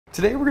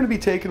Today we're going to be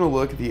taking a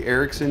look at the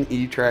Erickson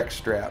E-Track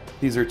strap.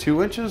 These are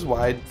 2 inches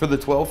wide. For the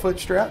 12-foot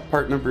strap,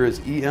 part number is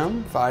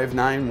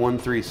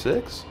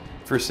EM59136.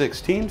 For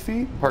 16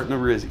 feet, part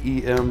number is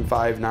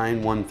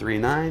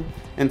EM59139.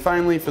 And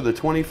finally, for the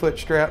 20-foot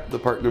strap, the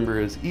part number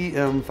is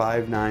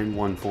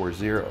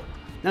EM59140.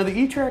 Now the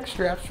E-Track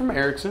straps from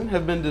Erickson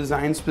have been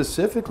designed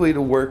specifically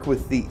to work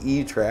with the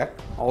E-Track,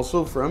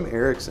 also from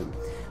Erickson.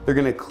 They're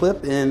going to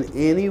clip in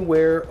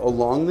anywhere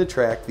along the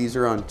track. These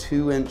are on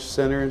 2-inch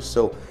centers,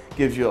 so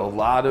gives you a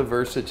lot of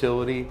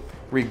versatility.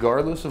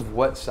 Regardless of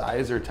what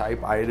size or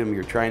type item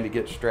you're trying to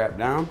get strapped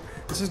down,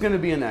 this is going to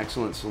be an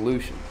excellent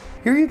solution.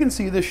 Here you can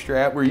see the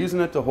strap. We're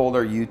using it to hold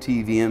our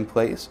UTV in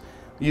place,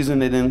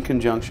 using it in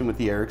conjunction with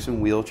the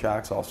Erickson wheel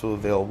chocks, also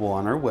available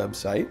on our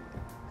website.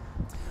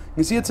 You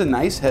can see it's a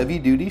nice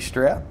heavy-duty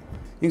strap.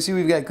 You can see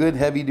we've got good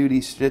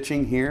heavy-duty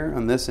stitching here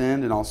on this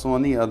end and also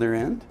on the other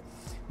end.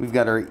 We've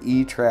got our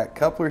E-Track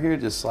coupler here,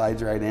 just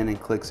slides right in and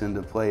clicks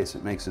into place.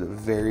 It makes it a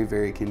very,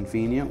 very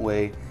convenient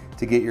way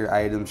to get your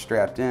items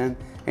strapped in,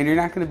 and you're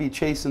not going to be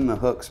chasing the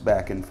hooks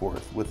back and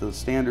forth. With those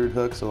standard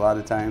hooks, a lot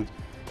of times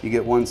you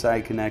get one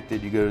side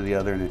connected, you go to the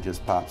other, and it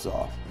just pops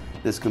off.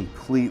 This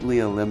completely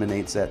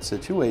eliminates that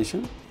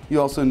situation.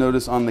 You also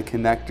notice on the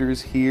connectors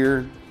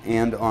here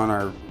and on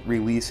our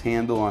release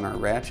handle on our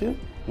ratchet,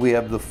 we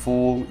have the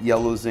full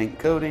yellow zinc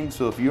coating,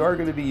 so if you are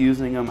going to be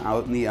using them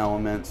out in the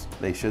elements,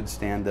 they should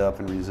stand up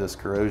and resist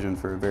corrosion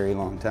for a very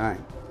long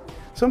time.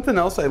 Something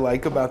else I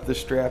like about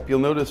this strap, you'll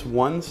notice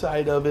one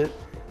side of it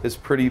is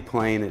pretty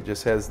plain. It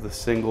just has the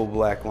single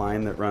black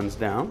line that runs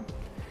down.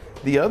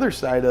 The other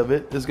side of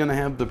it is going to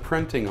have the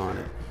printing on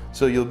it,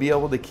 so you'll be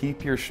able to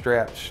keep your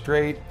strap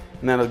straight,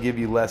 and that'll give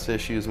you less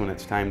issues when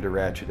it's time to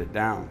ratchet it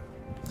down.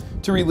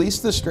 To release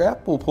the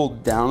strap, we'll pull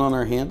down on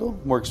our handle.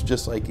 Works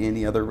just like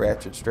any other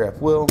ratchet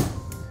strap will.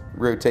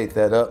 Rotate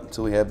that up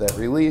until we have that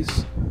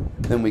release.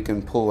 Then we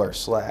can pull our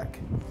slack.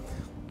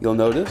 You'll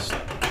notice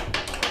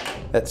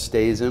that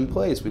stays in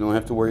place. We don't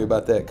have to worry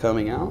about that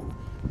coming out.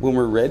 When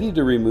we're ready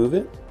to remove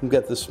it, we've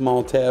got the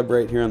small tab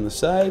right here on the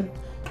side.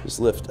 Just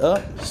lift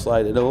up,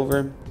 slide it over,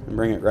 and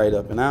bring it right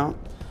up and out.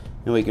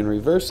 And we can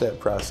reverse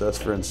that process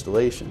for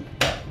installation.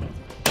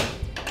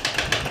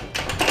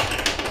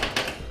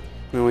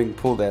 Then we can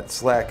pull that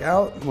slack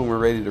out when we're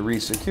ready to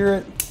re-secure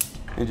it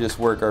and just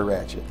work our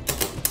ratchet.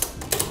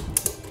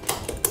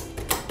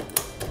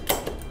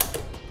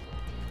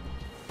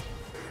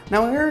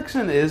 Now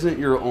Erickson isn't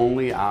your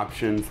only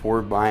option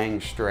for buying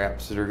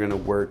straps that are going to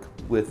work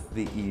with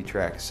the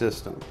E-Track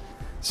system.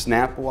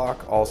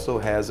 Snap-Lock also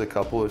has a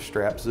couple of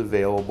straps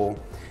available.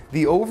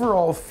 The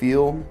overall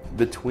feel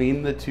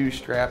between the two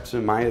straps,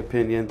 in my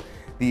opinion,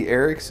 the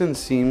Erickson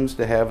seems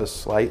to have a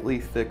slightly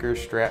thicker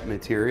strap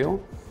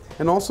material.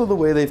 And also the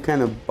way they've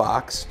kind of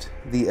boxed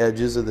the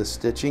edges of the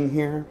stitching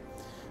here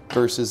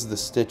versus the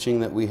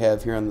stitching that we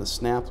have here on the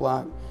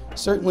Snap-Lock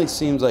certainly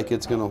seems like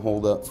it's going to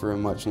hold up for a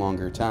much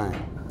longer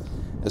time.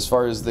 As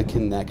far as the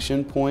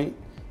connection point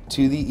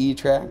to the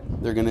E-Track,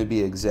 they're going to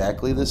be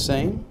exactly the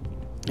same.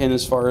 And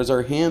as far as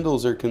our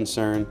handles are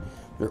concerned,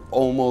 they're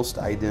almost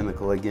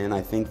identical. Again,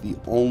 I think the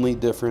only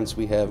difference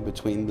we have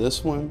between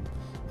this one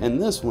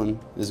and this one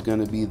is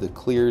going to be the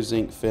clear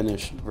zinc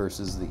finish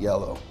versus the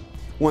yellow.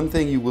 One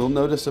thing you will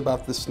notice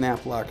about the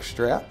Snap-Lock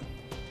strap,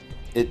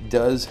 it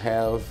does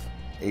have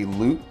a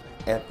loop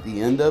at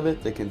the end of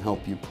it that can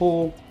help you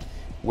pull,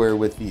 where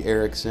with the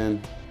Erickson,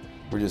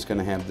 we're just going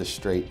to have the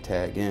straight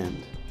tag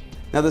end.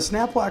 Now the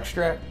Snap-Lock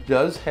strap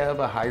does have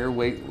a higher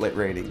weight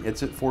rating.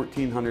 It's at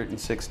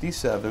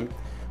 1,467,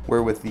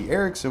 where with the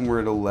Erickson,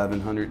 we're at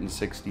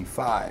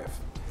 1,165.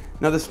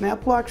 Now the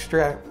Snap-Lock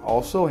strap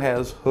also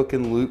has hook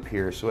and loop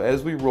here, so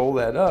as we roll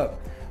that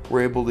up,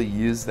 we're able to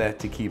use that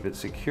to keep it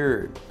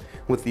secured.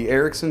 With the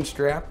Erickson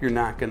strap, you're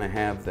not going to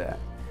have that.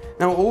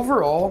 Now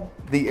overall,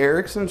 the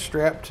Erickson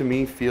strap to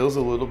me feels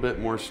a little bit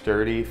more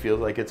sturdy, feels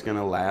like it's going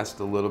to last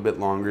a little bit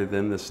longer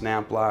than the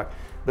Snap-Lock,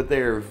 but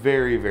they are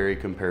very, very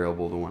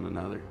comparable to one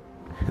another.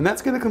 And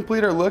that's going to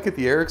complete our look at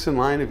the Erickson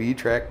line of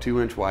E-Track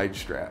 2-inch wide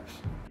straps.